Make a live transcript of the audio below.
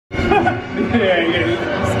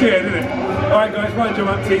Yeah, scared, isn't it? Alright guys, right,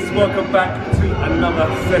 John-Baptiste, welcome back to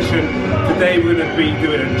another session. Today we're going to be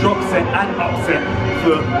doing a drop set and upset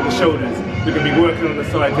for the shoulders. We're going to be working on the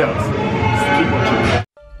side delts. Just keep watching.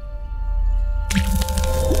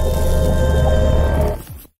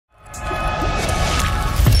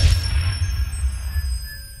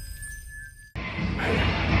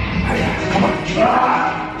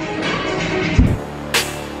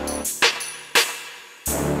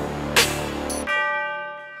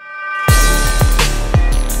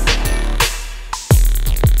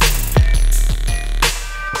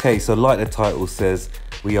 Okay, so like the title says,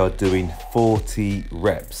 we are doing 40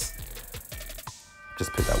 reps.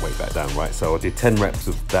 Just put that weight back down, right? So I did 10 reps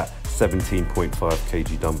of that 17.5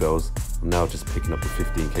 kg dumbbells. I'm now just picking up the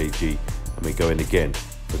 15 kg and we're going again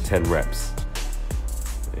for 10 reps.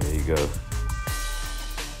 There you go.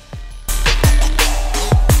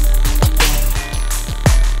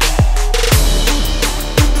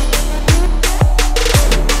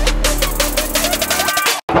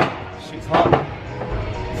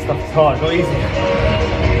 It's hard, not easy.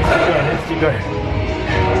 Let's keep going.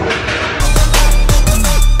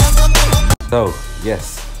 So,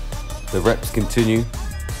 yes, the reps continue.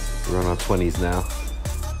 We're on our 20s now.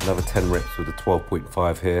 Another 10 reps with a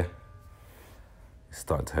 12.5 here. It's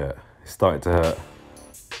starting to hurt. It's starting to hurt.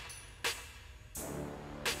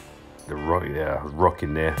 The rock, yeah, I was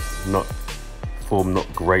rocking there. Form not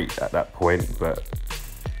great at that point, but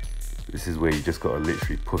this is where you just got to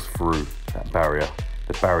literally push through that barrier.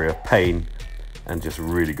 The barrier of pain and just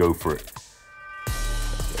really go for it.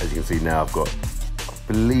 As you can see now, I've got, I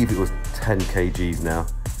believe it was 10 kgs now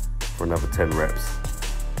for another 10 reps.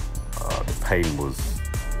 The pain was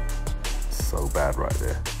so bad right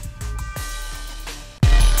there.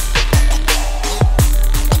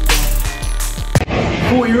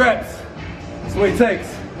 $40 reps, that's what it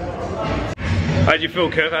takes. How do you feel,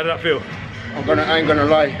 Kev? How did that feel? I ain't gonna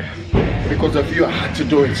lie. Because of you, I had to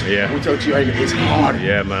do it. Yeah. Without you, it's hard.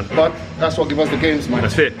 Yeah, man. But that's what gives us the games, man.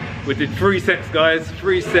 That's it. We did 3 sets, guys.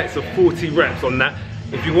 3 sets of 40 reps on that.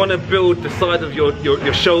 If you want to build the side of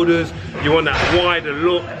your shoulders, you want that wider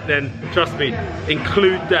look, then trust me,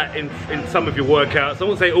 include that in some of your workouts. I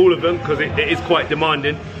won't say all of them because it is quite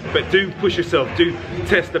demanding, but do push yourself, do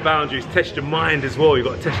test the boundaries, test your mind as well. You've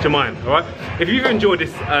got to test your mind, all right? If you've enjoyed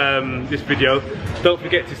this, this video, don't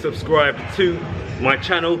forget to subscribe to my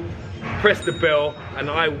channel. Press the bell and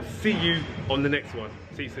I will see you on the next one.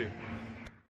 See you soon.